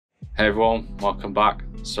Hey everyone, welcome back.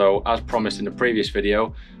 So as promised in the previous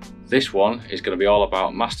video, this one is going to be all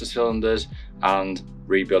about master cylinders and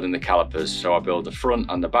rebuilding the calipers. So I build the front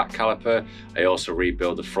and the back caliper. I also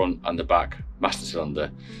rebuild the front and the back master cylinder.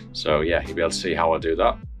 So yeah, you'll be able to see how I do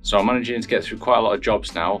that. So I'm managing to get through quite a lot of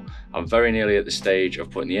jobs now. I'm very nearly at the stage of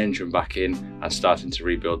putting the engine back in and starting to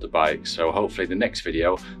rebuild the bike. So hopefully the next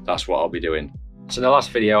video, that's what I'll be doing. So in the last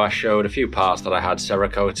video I showed a few parts that I had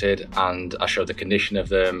Cerakoted, and I showed the condition of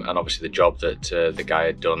them and obviously the job that the guy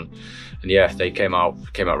had done. And yeah, they came out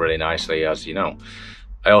really nicely, as you know.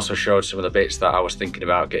 I also showed some of the bits that I was thinking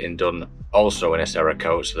about getting done also in a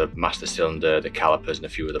Cerakote, so the master cylinder, the calipers and a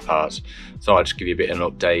few other parts. Thought I'd just give you a bit of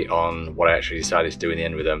an update on what I actually decided to do in the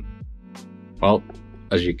end with them. Well,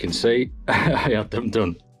 as you can see, I had them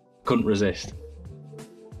done. Couldn't resist.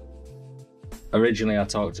 Originally I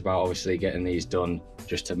talked about obviously getting these done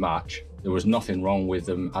just to match. There was nothing wrong with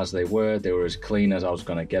them as they were as clean as I was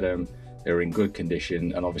going to get them. They were in good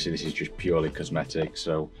condition, and obviously this is just purely cosmetic,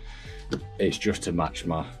 so it's just to match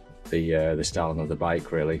the styling of the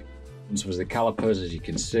bike really. And so was the calipers, as you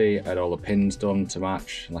can see, I had all the pins done to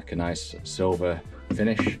match, like a nice silver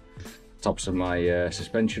finish. Tops of my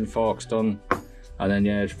suspension forks done, and then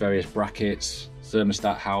yeah, various brackets,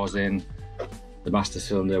 thermostat housing, the master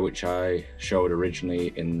cylinder, which I showed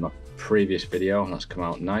originally in my previous video, and that's come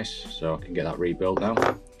out nice, so I can get that rebuilt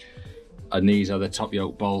now. And these are the top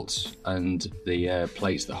yoke bolts and the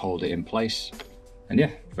plates that hold it in place. And yeah,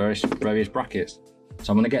 various brackets.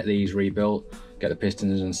 So I'm going to get these rebuilt, get the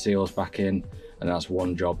pistons and seals back in, and that's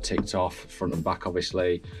one job ticked off, front and back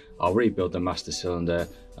obviously. I'll rebuild the master cylinder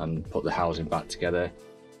and put the housing back together.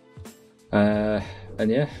 And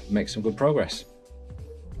yeah, make some good progress.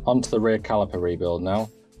 Onto the rear caliper rebuild now.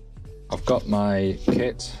 I've got my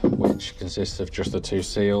kit, which consists of just the two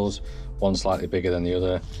seals, one slightly bigger than the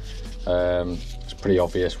other. It's pretty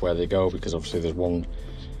obvious where they go because obviously there's one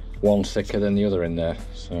thicker than the other in there,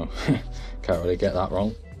 so can't really get that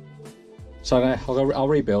wrong. So I'll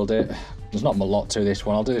rebuild it. There's not a lot to this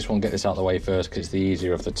one. I'll do this one, get this out of the way first because it's the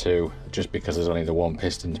easier of the two, just because there's only the one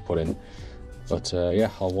piston to put in. But yeah,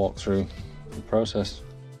 I'll walk through the process.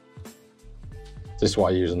 This is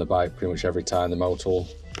what I use on the bike pretty much every time, the Motul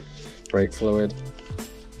brake fluid.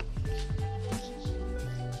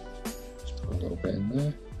 Just put a little bit in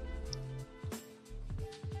there.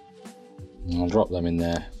 And I'll drop them in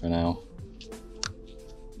there for now.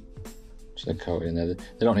 Just a coat in there.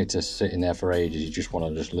 They don't need to sit in there for ages, you just want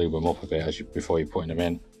to just lube them up a bit before you're putting them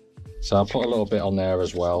in. So I'll put a little bit on there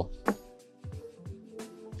as well.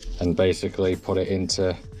 And basically put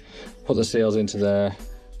the seals into there,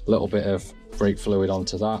 a little bit of brake fluid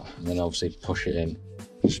onto that, and then obviously push it in.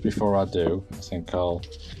 Just before I do, I think I'll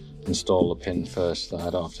install the pin first so that I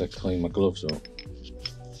don't have to clean my gloves up.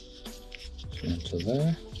 So into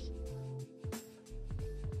there.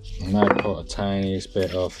 I might put a tiniest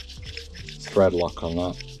bit of thread lock on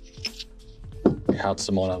that. It had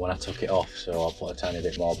some on it when I took it off, so I'll put a tiny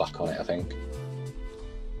bit more back on it, I think.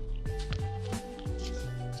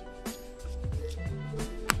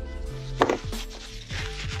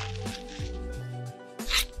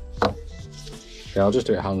 Yeah, I'll just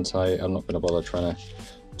do it hand tight. I'm not going to bother trying to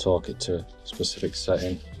torque it to a specific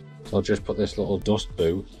setting. So I'll just put this little dust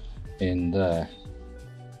boot in there.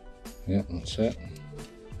 Yeah, that's it.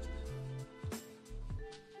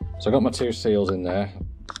 So I got my two seals in there,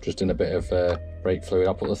 just in a bit of brake fluid.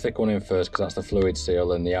 I'll put the thick one in first because that's the fluid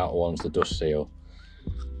seal, and the outer one's the dust seal.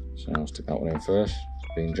 So I'll stick that one in first,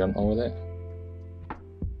 just being gentle with it.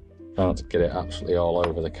 Try not to get it absolutely all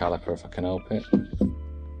over the caliper if I can help it.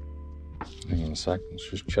 Hang on a sec, let's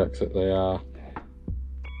just check that they are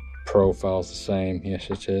profiles the same. Yes,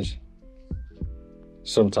 it is.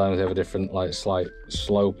 Sometimes they have a different, like, slight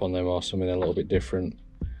slope on them or something a little bit different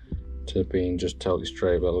to being just totally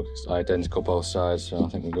straight, but look, it's identical both sides, so I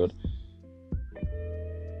think we're good.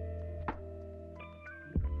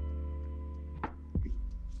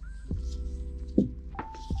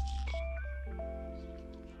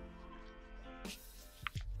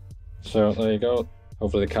 So there you go.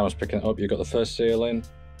 Hopefully the camera's picking it up. You've got the first seal in.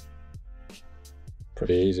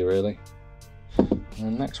 Pretty easy really. And the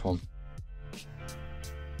next one.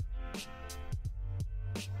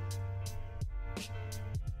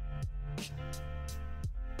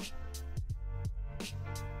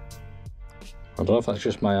 I don't know if that's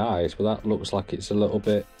just my eyes, but that looks like it's a little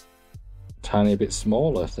bit, tiny bit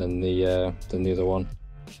smaller than the other one.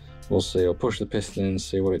 We'll see. I'll push the piston in and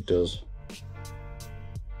see what it does.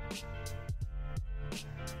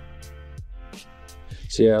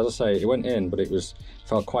 So yeah, as I say, it went in, but it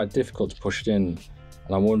felt quite difficult to push it in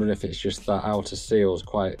And I'm wondering if it's just that outer seal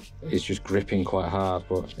is just gripping quite hard,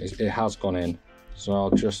 but it has gone in. So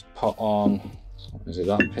I'll just put on, is it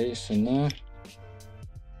that piece in there?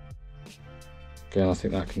 Again, I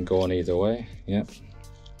think that can go on either way. Yep,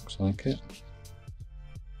 looks like it.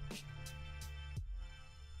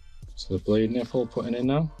 So the bleed nipple putting in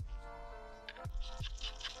now.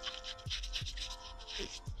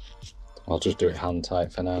 I'll just do it hand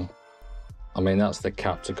tight for now. I mean, that's the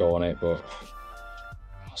cap to go on it, but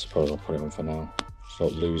I suppose I'll put it on for now, so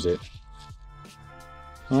don't lose it.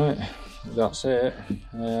 Right, that's it.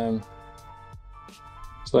 So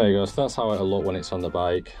there you go, so that's how it'll look when it's on the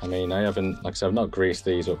bike. I mean, I haven't, like I said, I've not greased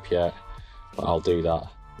these up yet, but I'll do that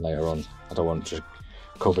later on. I don't want to just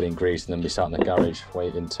covered in grease and then be sat in the garage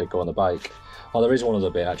waiting to go on the bike. Oh, there is one other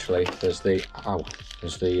bit actually. There's the,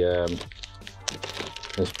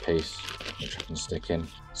 this piece which I can stick in.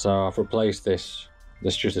 So I've replaced this.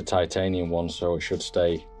 This is just a titanium one, so it should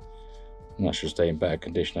stay, and that should stay in better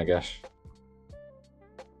condition, I guess.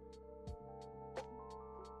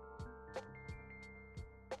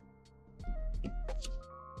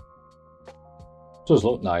 Does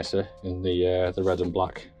look nicer in the red and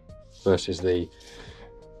black versus the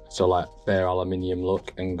like bare aluminium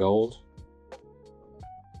look and gold.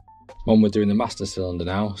 We're doing the master cylinder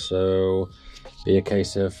now, so be a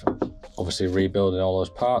case of obviously rebuilding all those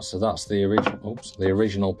parts. So that's the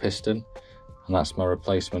original piston, and that's my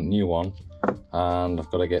replacement new one, and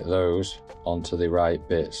I've got to get those onto the right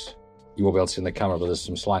bits. You won't be able to see in the camera, but there's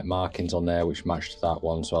some slight markings on there which match to that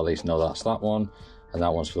one, so at least know that's that one, and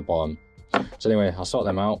that one's for the bottom. So anyway, I'll sort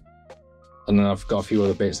them out, and then I've got a few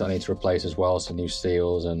other bits that I need to replace as well, so new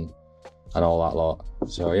seals and all that lot.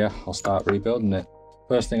 So yeah, I'll start rebuilding it.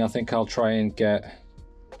 First thing, I think I'll try and get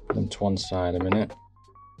them to one side a minute.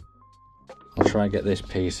 I'll try and get this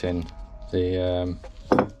piece in. So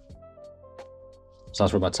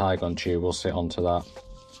that's where my tie gun tube will sit onto that.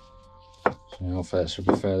 So hopefully that should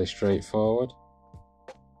be fairly straightforward.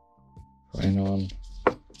 Putting on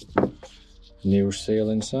new seal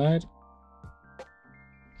inside.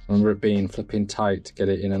 Remember it being flipping tight to get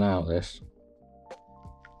it in and out this.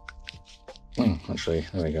 Actually,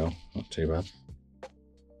 there we go, not too bad.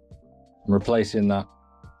 I'm replacing that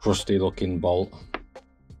rusty looking bolt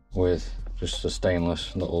with just a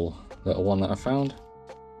stainless little one that I found.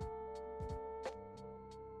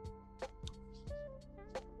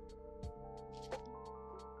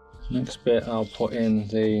 Next bit, I'll put in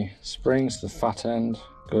the springs. The fat end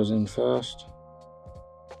goes in first.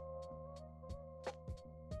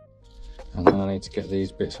 And then I need to get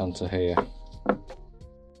these bits onto here.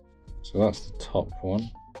 So that's the top one.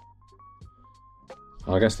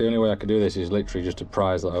 I guess the only way I could do this is literally just to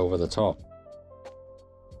prise that over the top.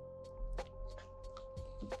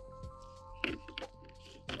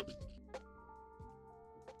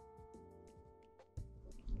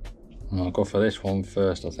 I'll go for this one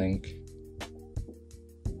first, I think.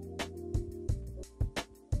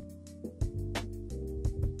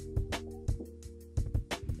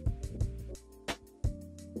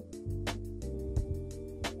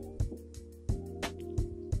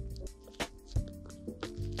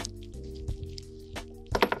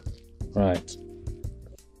 Right.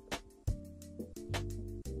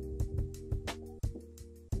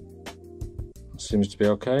 Seems to be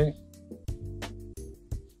okay.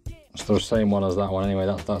 It's the same one as that one anyway.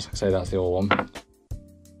 That's like I say, that's the old one.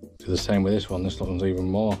 Do the same with this one. This one's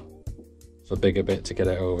even more of a bigger bit to get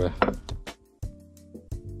it over.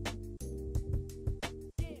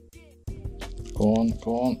 Go on,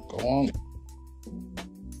 go on, go on.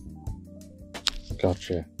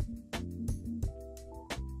 Gotcha.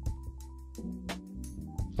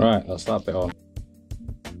 Right, that's that bit on.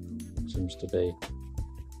 Seems to be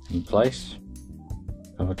in place.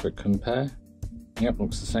 Have a quick compare. Yep,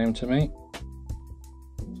 looks the same to me.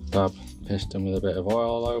 Fab piston with a bit of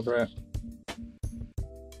oil all over it.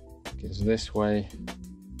 Gets this way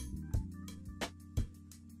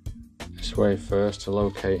first to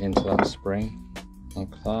locate into that spring, like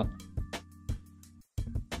that.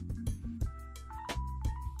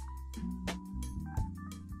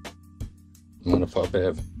 I'm going to put a bit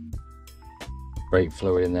of brake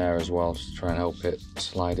fluid in there as well, just to try and help it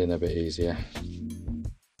slide in a bit easier.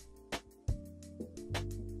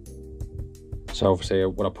 So obviously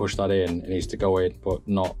when I push that in, it needs to go in but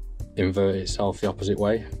not invert itself the opposite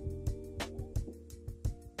way.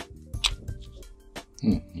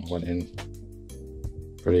 Went in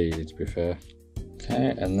pretty easy, to be fair.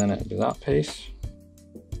 Okay, and then it'll be that piece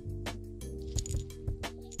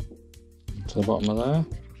to the bottom of there.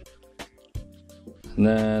 And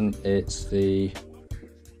then it's the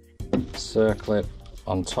circlip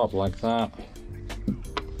on top like that.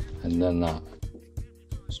 and then that.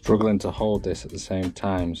 Struggling to hold this at the same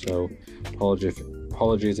time, so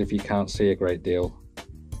apologies if you can't see a great deal.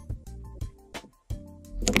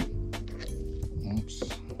 Oops.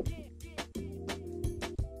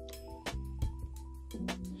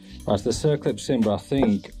 Right, so the circlip's in, but I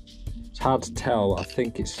think it's hard to tell. I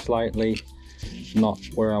think it's slightly not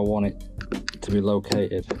where I want it to be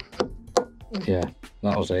located. Yeah,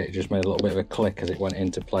 that was it. It just made a little bit of a click as it went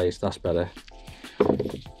into place. That's better.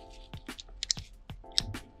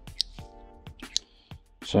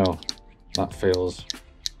 So that feels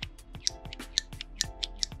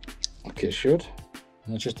like it should.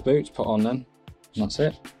 And it's just the boots put on then, and that's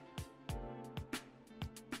it.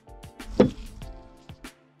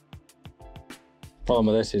 Problem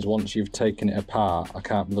with this is once you've taken it apart, I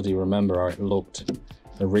can't bloody remember how it looked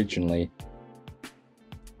originally.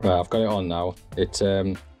 Right, I've got it on now. It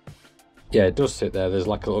yeah, it does sit there. There's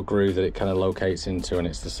like a little groove that it kind of locates into, and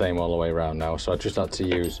it's the same all the way around now. So I just had to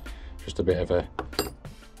use just a bit of a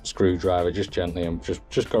screwdriver, just gently, and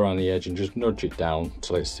just go around the edge and just nudge it down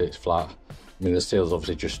till it sits flat. I mean, the seal's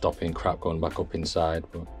obviously just stopping crap going back up inside,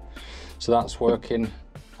 but so that's working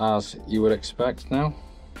as you would expect now.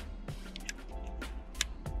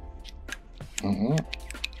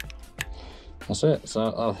 That's it.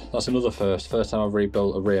 So that's another first time I've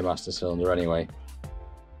rebuilt a rear master cylinder anyway.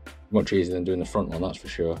 Much easier than doing the front one, that's for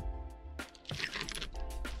sure.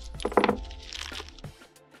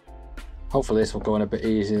 Hopefully this will go in a bit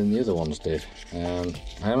easier than the other ones did. I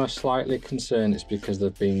am slightly concerned it's because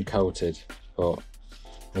they've been coated, but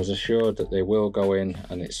I was assured that they will go in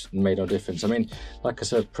and it's made no difference. I mean, like I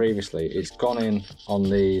said previously, it's gone in on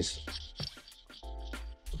these.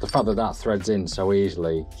 The fact that that threads in so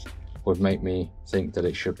easily would make me think that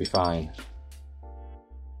it should be fine.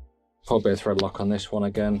 Put a bit of thread lock on this one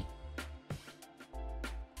again.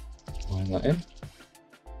 Line that in.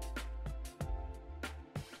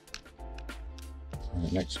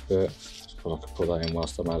 Right, next bit, I can put that in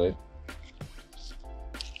whilst I'm at it.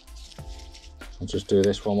 I'll just do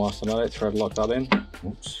this one whilst I'm at it, thread lock that in.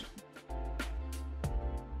 Oops.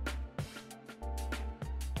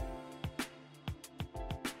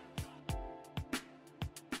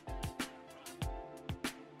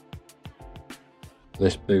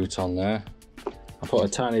 This boot on there. I put a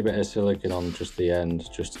tiny bit of silicone on just the end,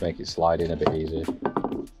 just to make it slide in a bit easier.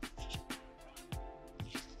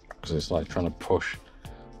 Because it's like trying to push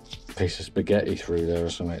a piece of spaghetti through there or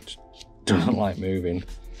something. It doesn't like moving.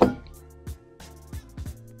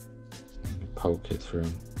 Poke it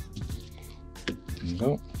through. There you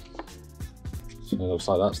go. So it looks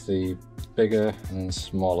like that's the bigger and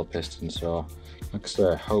smaller piston. So like I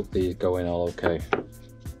said, I hope these go in all okay.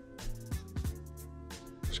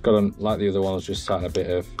 Got them like the other ones, just sat in a bit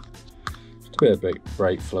of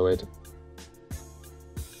brake fluid.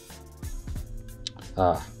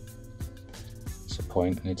 That's the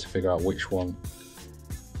point. I need to figure out which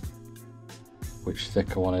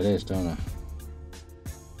thicker one it is, don't I?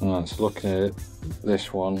 Alright, so looking at it,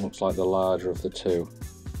 this one looks like the larger of the two.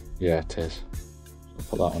 Yeah, it is. I'll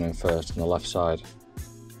put that one in first on the left side.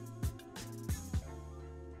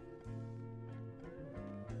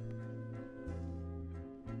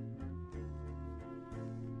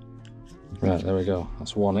 Right, there we go,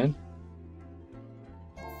 that's one in.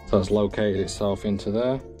 So that's located itself into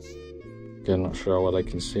there. Again, not sure what they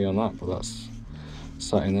can see on that, but that's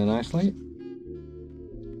sat in there nicely.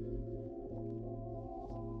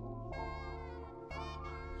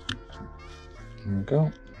 There we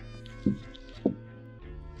go.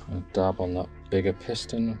 I'll dab on that bigger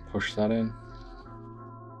piston, push that in.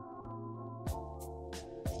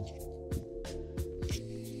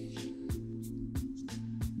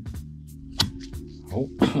 Oh,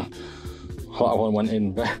 that one went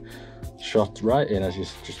in, shot right in, as you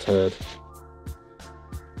just heard.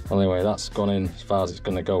 Anyway, that's gone in as far as it's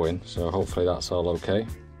going to go in, so hopefully that's all okay.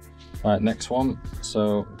 Right, next one,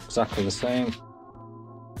 so exactly the same.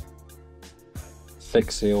 Thick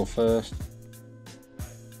seal first.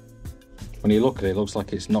 When you look at it, it looks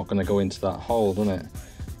like it's not going to go into that hole, doesn't it?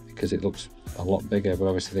 Because it looks a lot bigger, but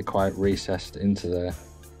obviously they're quite recessed into there.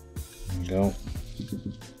 There we go.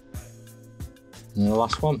 And the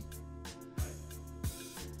last one.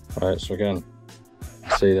 Alright, so again,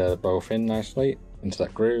 see they're both in nicely into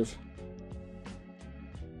that groove.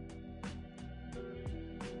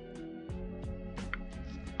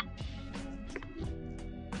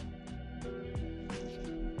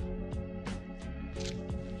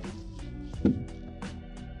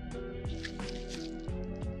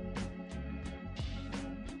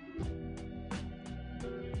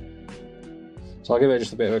 So I'll give it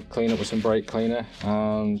just a bit of a clean up with some brake cleaner,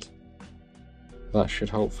 and That should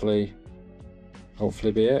hopefully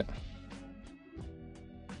be it.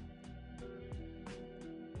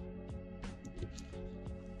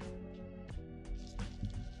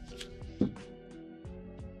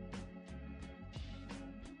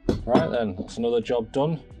 Right then, that's another job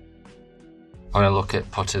done. I'm gonna look at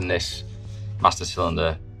putting this master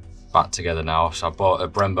cylinder back together now. So I bought a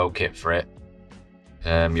Brembo kit for it.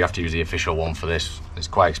 You have to use the official one for this. It's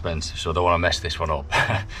quite expensive, so I don't want to mess this one up.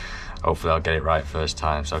 Hopefully I'll get it right first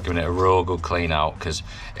time. So I've given it a real good clean out because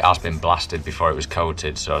it has been blasted before it was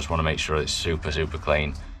coated, so I just want to make sure it's super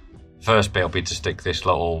clean. First bit will be to stick this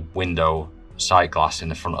little window sight glass in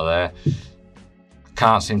the front of there.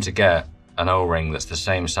 Can't seem to get an O-ring that's the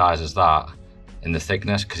same size as that in the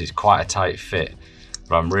thickness because it's quite a tight fit,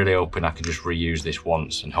 but I'm really hoping I can just reuse this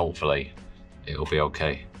once and hopefully it'll be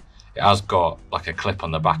okay. It has got like a clip on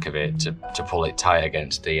the back of it to pull it tight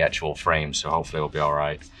against the actual frame, so hopefully it'll be all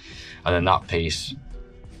right. And then that piece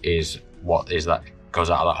is what is that goes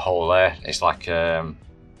out of that hole there. It's like well,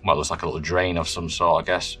 it looks like a little drain of some sort, I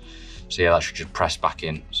guess. So yeah, that should just press back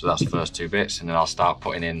in. So that's the first two bits, and then I'll start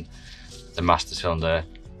putting in the master cylinder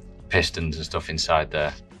pistons and stuff inside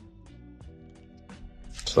there.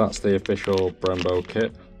 So that's the official Brembo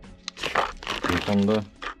kit from Honda,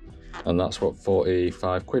 and that's what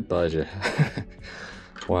 45 quid buys you.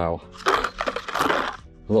 Wow. A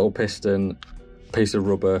little piston, piece of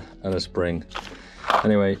rubber and a spring.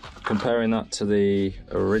 Anyway, comparing that to the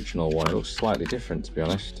original one, it looks slightly different, to be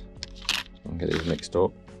honest. I'll get these mixed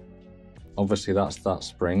up. Obviously that's that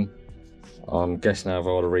spring. I'm guessing I've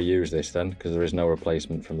ought to reuse this then, because there is no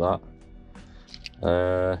replacement from that.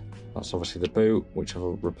 That's obviously the boot, which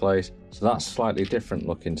I'll replace. So that's slightly different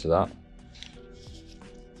looking to that.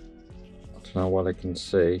 I don't know what I can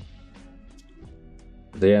see.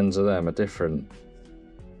 The ends of them are different.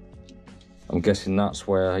 I'm guessing that's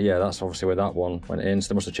where, yeah, that's obviously where that one went in. So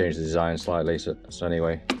they must have changed the design slightly. So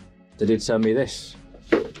anyway, they did send me this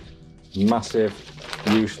massive,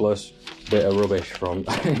 useless bit of rubbish from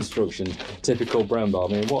instructions. Typical Brembo.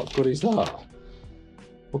 I mean, what good is that?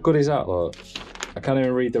 What good is that, look? I can't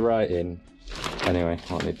even read the writing. Anyway, I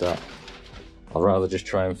don't need that. I'd rather just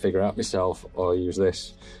try and figure it out myself or use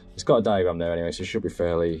this. It's got a diagram there anyway, so it should be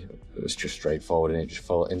fairly, it's just straightforward, and it just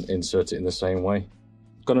insert it in the same way.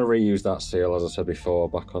 I'm gonna reuse that seal, as I said before,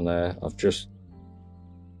 back on there. I've just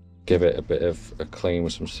give it a bit of a clean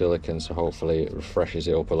with some silicone, so hopefully it refreshes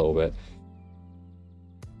it up a little bit.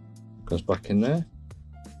 Goes back in there.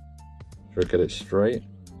 Try to get it straight.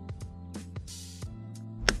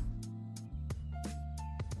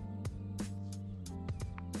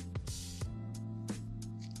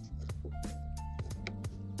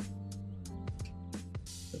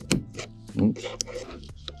 Oops.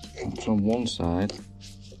 It's on one side.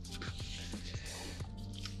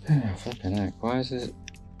 Oh, flipping heck. Why is the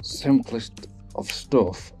simplest of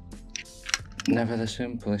stuff never the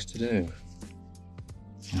simplest to do?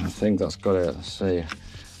 I think that's got it. Let's see.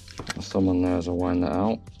 There's someone there as I wind that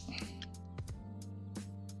out.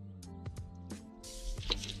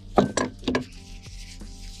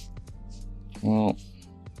 Well,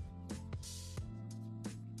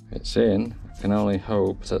 it's in. I can only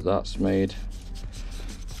hope that that's made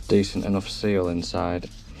decent enough seal inside.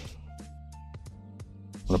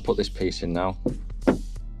 I'm gonna put this piece in now. Don't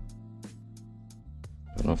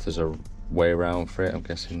know if there's a way around for it. I'm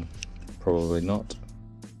guessing probably not.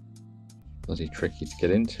 Bloody tricky to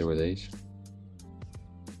get into with these.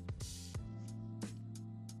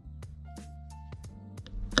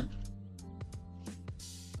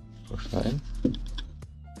 Push that in.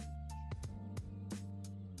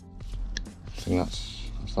 I think that's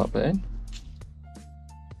that bit in.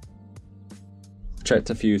 Checked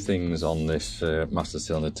a few things on this master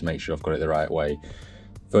cylinder to make sure I've got it the right way.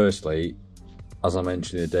 Firstly, as I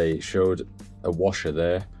mentioned today, it showed a washer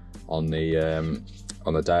there on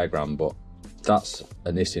the diagram, but that's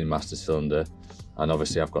a Nissin master cylinder, and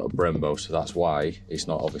obviously I've got a Brembo, so that's why it's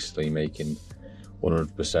not obviously making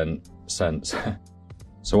 100% sense.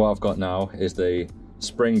 So what I've got now is the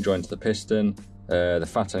spring joined to the piston. The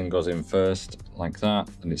fat end goes in first, like that,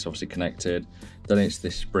 and it's obviously connected. Then it's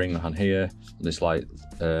this spring on here, this like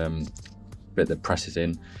bit that presses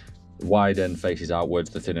in. The wide end faces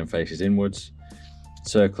outwards, the thin end faces inwards.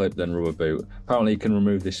 Circlip, then rubber boot. Apparently you can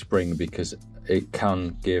remove this spring because it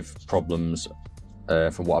can give problems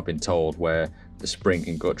from what I've been told, where the spring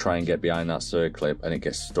can try and get behind that circlip and it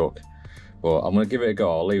gets stuck. But I'm going to give it a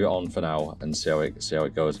go. I'll leave it on for now and see how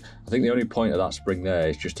it goes. I think the only point of that spring there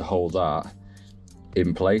is just to hold that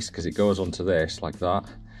in place, because it goes onto this like that.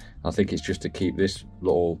 I think it's just to keep this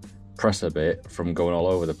little presser bit from going all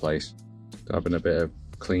over the place. Grabbing a bit of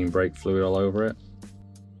clean brake fluid all over it.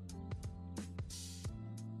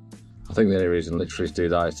 I think the only reason literally to do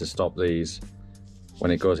that is to stop these,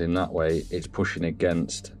 when it goes in that way, it's pushing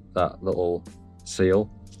against that little seal,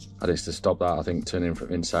 and it's to stop that, I think, turning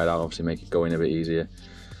from inside out, obviously make it go in a bit easier.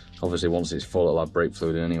 Obviously once it's full it'll have brake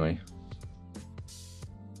fluid in anyway.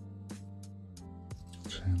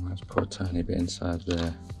 So let's put a tiny bit inside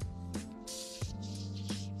there.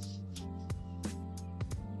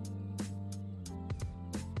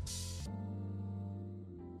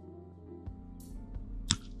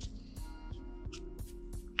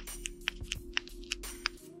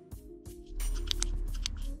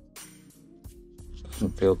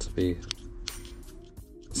 Doesn't feel to be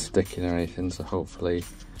sticking or anything, so hopefully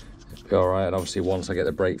it'll be alright. And obviously once I get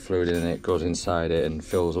the brake fluid in and it goes inside it and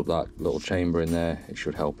fills up that little chamber in there, it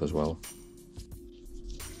should help as well.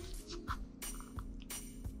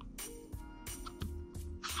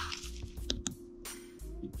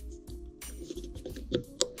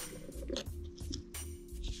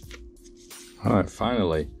 Alright,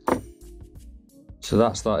 finally. So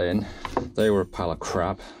that's that in. They were a pile of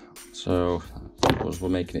crap, so I suppose we're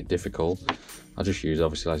making it difficult. I just use,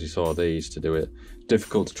 obviously, as you saw, these to do it.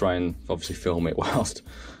 Difficult to try and obviously film it whilst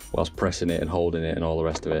pressing it and holding it and all the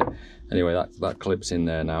rest of it. Anyway, that clips in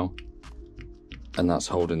there now, and that's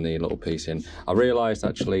holding the little piece in. I realised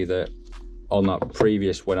actually that on that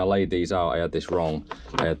previous, when I laid these out, I had this wrong.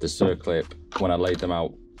 I had the circlip, when I laid them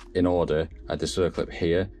out in order, I had the circlip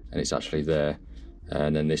here, and it's actually there.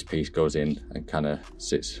 And then this piece goes in and kind of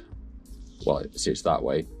sits, well, it sits that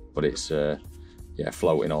way, but it's yeah,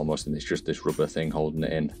 floating almost, and it's just this rubber thing holding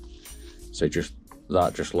it in. So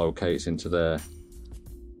that just locates into there.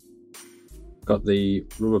 Got the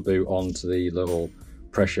rubber boot onto the little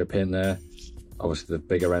pressure pin there, obviously the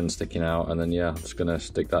bigger end sticking out, and then yeah, I'm just gonna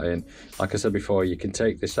stick that in. Like I said before, you can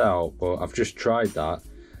take this out, but I've just tried that,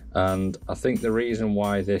 and I think the reason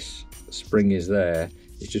why this spring is there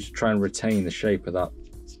is just to try and retain the shape of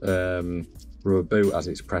that rubber boot as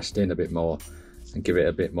it's pressed in a bit more, and give it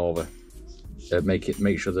a bit more of a make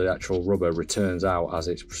sure the actual rubber returns out as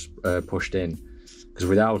it's pushed in, because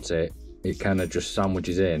without it, it kind of just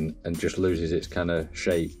sandwiches in and just loses its kind of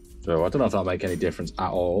shape. So I don't know if that'll make any difference at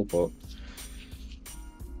all, but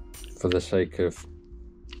for the sake of,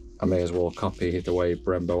 I may as well copy the way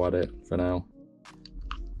Brembo had it for now.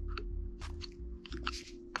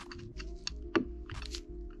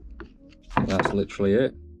 That's literally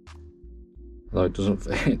it. Though it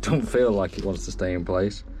don't feel like it wants to stay in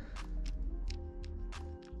place.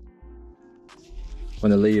 When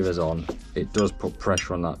the lever's on, it does put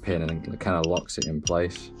pressure on that pin and it kind of locks it in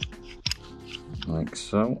place, like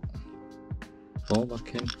so. Ball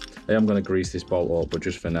back in. Hey, I'm going to grease this bolt up, but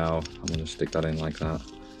just for now, I'm going to stick that in like that.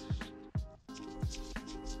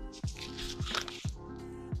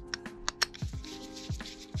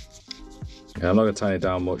 Yeah, I'm not going to tighten it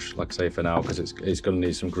down much, like I say, for now, because it's going to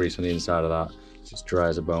need some grease on the inside of that, so it's dry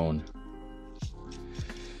as a bone.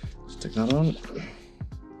 Stick that on.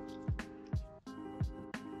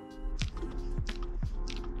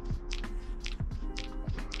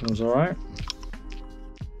 Feels all right.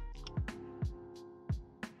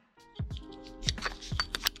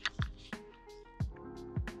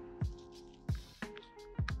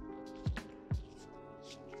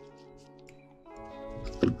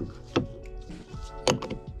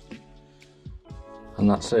 And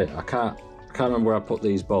that's it. I can't remember where I put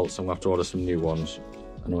these bolts. I'm gonna have to order some new ones,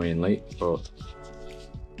 annoyingly, but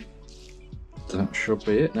that should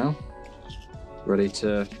be it now. Ready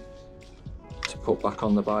to put back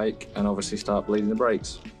on the bike and obviously start bleeding the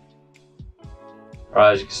brakes.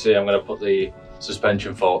 Right, as you can see, I'm going to put the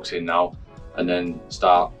suspension forks in now, and then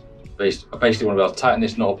start. I basically want to be able to tighten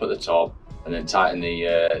this nut up at the top, and then tighten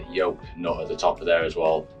the yoke nut at the top of there as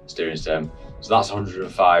well, steering stem. So that's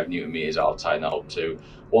 105 Newton meters I'll tighten that up to.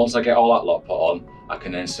 Once I get all that lot put on, I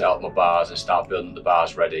can then set up my bars and start building the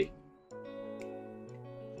bars ready.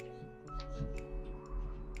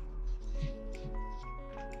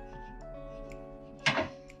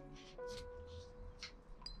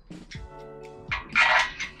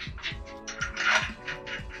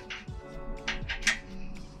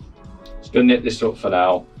 Just going to knit this up for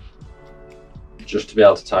now, just to be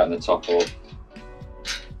able to tighten the top up.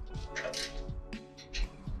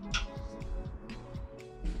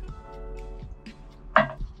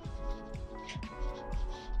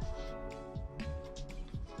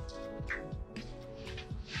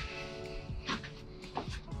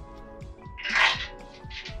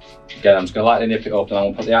 Again, I'm just going to lightly nip it up, and I'm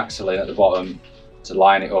going to put the axle in at the bottom to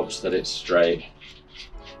line it up so that it's straight,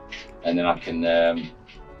 and then I can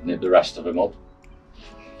nip the rest of them up.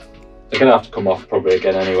 They're gonna have to come off probably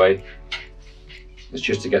again anyway. It's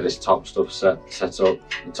just to get this top stuff set up,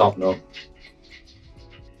 the top nut.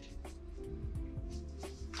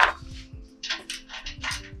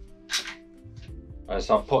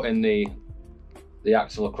 So I've put in the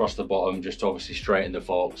axle across the bottom just to obviously straighten the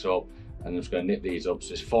forks up, and I'm just going to nip these up. So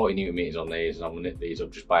there's 40 newton meters on these, and I'm going to nip these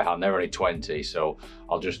up just by hand. They're only 20, so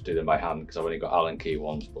I'll just do them by hand because I've only got Allen key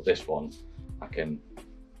ones, but this one I can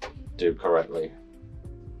do correctly.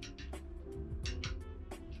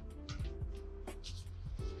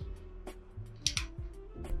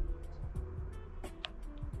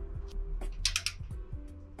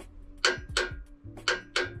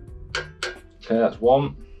 Okay, that's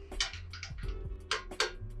one.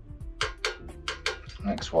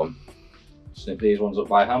 Next one. Snip these ones up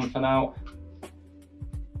by hand for now.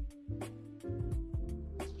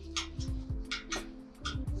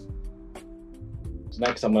 So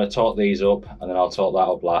next I'm going to torque these up, and then I'll torque that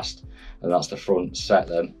up last, and that's the front set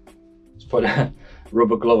then. Let's put a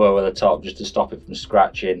rubber glove over the top just to stop it from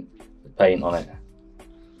scratching the paint on it.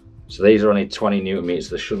 So these are only 20 newton meters,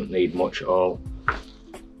 so they shouldn't need much at all.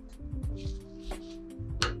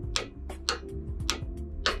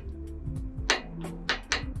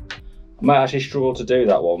 I might actually struggle to do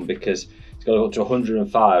that one because it's got to go up to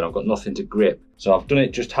 105 and I've got nothing to grip. So I've done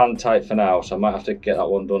it just hand tight for now, so I might have to get that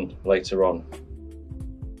one done later on.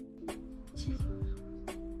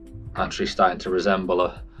 Actually starting to resemble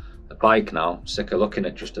a bike now. Sick of looking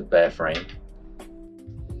at just a bare frame.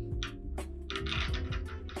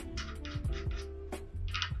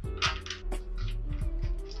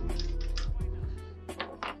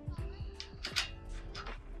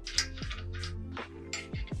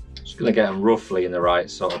 Gonna get them roughly in the right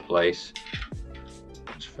sort of place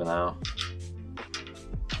just for now.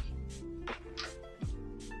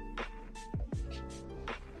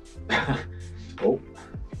 Oh,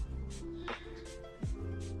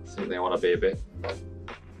 I think they want to be a bit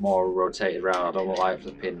more rotated around. I don't look like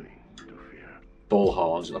flipping bull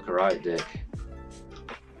horns, look a right dick.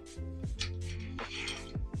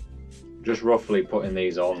 Just roughly putting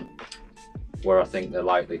these on where I think they're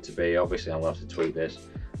likely to be. Obviously I'm gonna have to tweak this.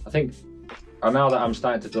 I think now that I'm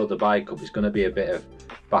starting to build the bike up, it's going to be a bit of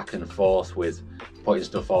back and forth with putting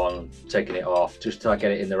stuff on, taking it off, just till I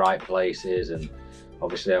get it in the right places. And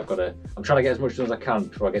obviously I'm trying to get as much done as I can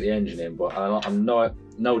before I get the engine in, but I'm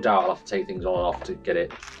no doubt I'll have to take things on and off to get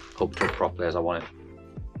it hooked up properly as I want it.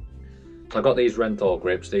 So I've got these Renthal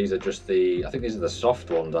grips. These are just I think these are the soft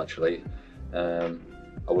ones actually. I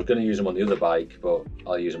was going to use them on the other bike, but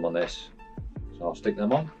I'll use them on this. So I'll stick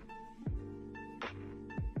them on.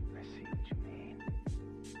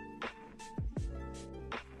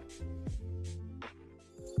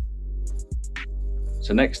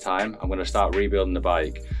 So next time I'm going to start rebuilding the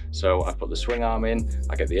bike. So I put the swing arm in,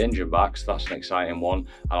 I get the engine back, so that's an exciting one,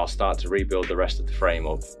 and I'll start to rebuild the rest of the frame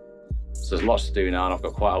up. So there's lots to do now and I've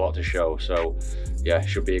got quite a lot to show, so yeah,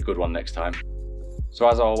 should be a good one next time. So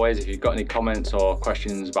as always, if you've got any comments or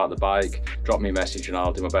questions about the bike, drop me a message and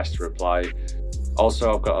I'll do my best to reply.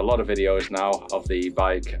 Also, I've got a lot of videos now of the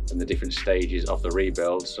bike and the different stages of the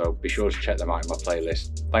rebuild, so be sure to check them out in my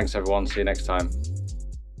playlist. Thanks everyone, see you next time.